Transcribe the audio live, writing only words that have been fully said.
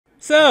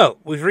So,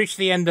 we've reached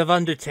the end of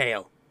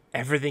Undertale.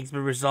 Everything's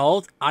been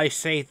resolved. I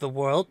saved the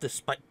world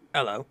despite...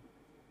 Hello.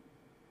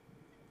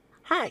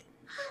 Hi.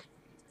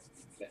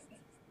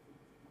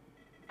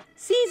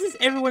 Seems as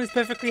everyone is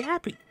perfectly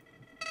happy.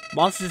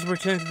 Monsters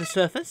return to the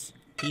surface.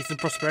 Peace and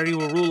prosperity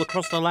will rule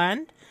across the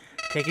land.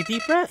 Take a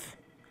deep breath.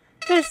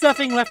 There's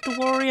nothing left to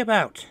worry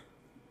about.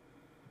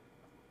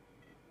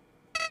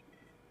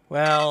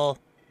 Well,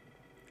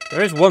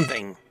 there is one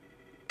thing.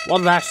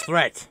 One last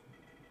threat.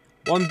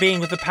 One being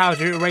with the power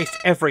to erase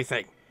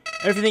everything.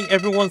 Everything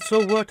everyone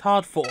so worked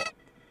hard for.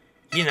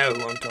 You know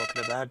who I'm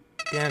talking about,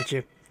 don't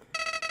you?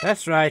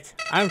 That's right,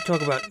 I'm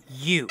talking about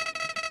you.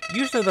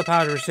 You still have the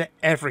power to reset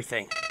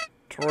everything.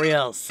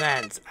 Toriel,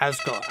 Sans,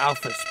 Asgore,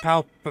 Alphys,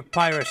 Pal,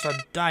 Papyrus,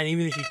 Undyne.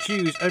 Even if you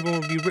choose,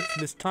 everyone will be ripped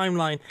from this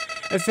timeline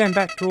and sent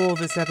back to all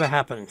this ever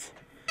happened.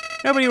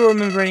 Nobody will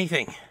remember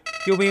anything.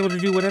 You'll be able to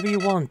do whatever you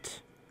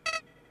want.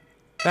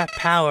 That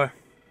power.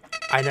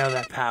 I know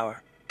that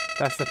power.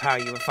 That's the power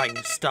you were fighting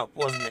to stop,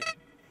 wasn't it?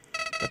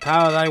 The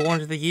power that I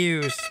wanted to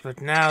use, but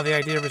now the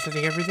idea of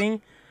resetting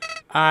everything,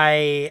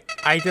 I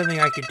don't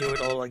think I could do it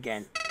all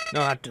again.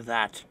 No, not do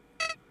that.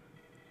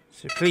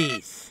 So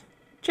please,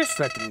 just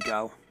let them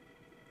go.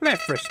 Let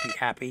Frisk be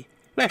happy.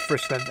 Let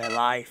Frisk live their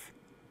life.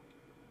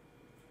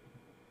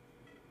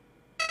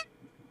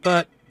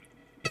 But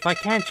if I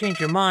can't change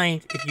your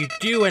mind, if you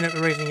do end up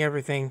erasing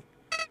everything,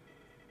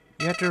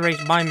 you have to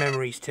erase my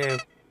memories too.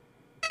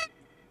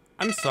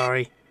 I'm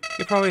sorry.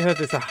 You probably heard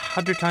this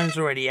 100 times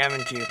already,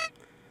 haven't you?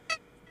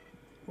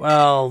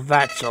 Well,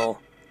 that's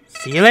all.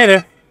 See you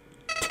later,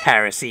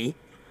 Tarasi.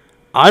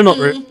 I'm not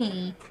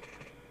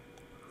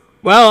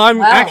Well,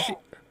 I'm actually...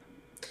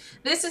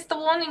 This is the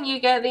warning you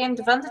get at the end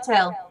of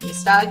Undertale. You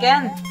start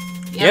again.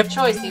 You have a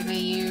choice. Either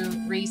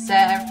you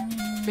reset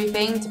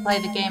everything to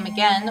play the game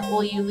again,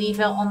 or you leave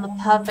it on the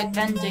perfect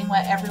ending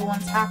where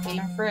everyone's happy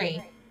and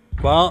free.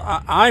 Well,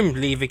 I'm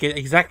leaving it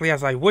exactly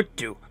as I would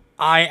do.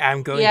 I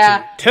am going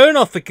to turn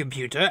off the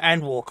computer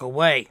and walk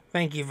away.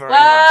 Thank you very much.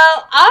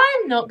 Well,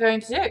 I'm not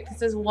going to do it, because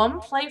there's one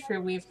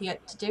playthrough we've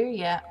yet to do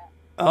yet.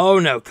 Oh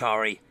no,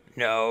 Kari.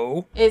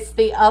 No. It's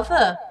the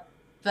other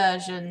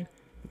version.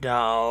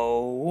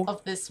 No.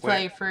 Of this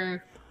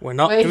playthrough. We're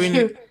not doing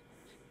it.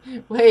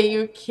 Where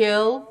you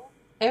kill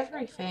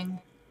everything.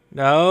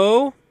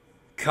 No.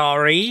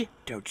 Kari,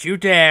 don't you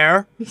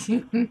dare.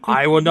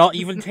 I will not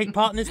even take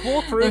part in this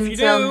walkthrough if you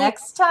do. Until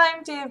next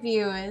time, dear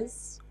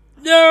viewers.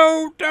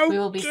 No, don't we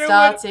will be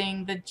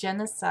starting the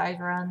Genocide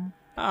run.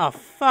 Oh,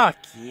 fuck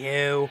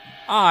you.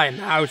 I'm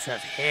out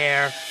of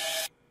here.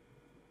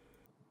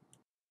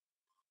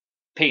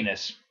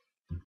 Penis.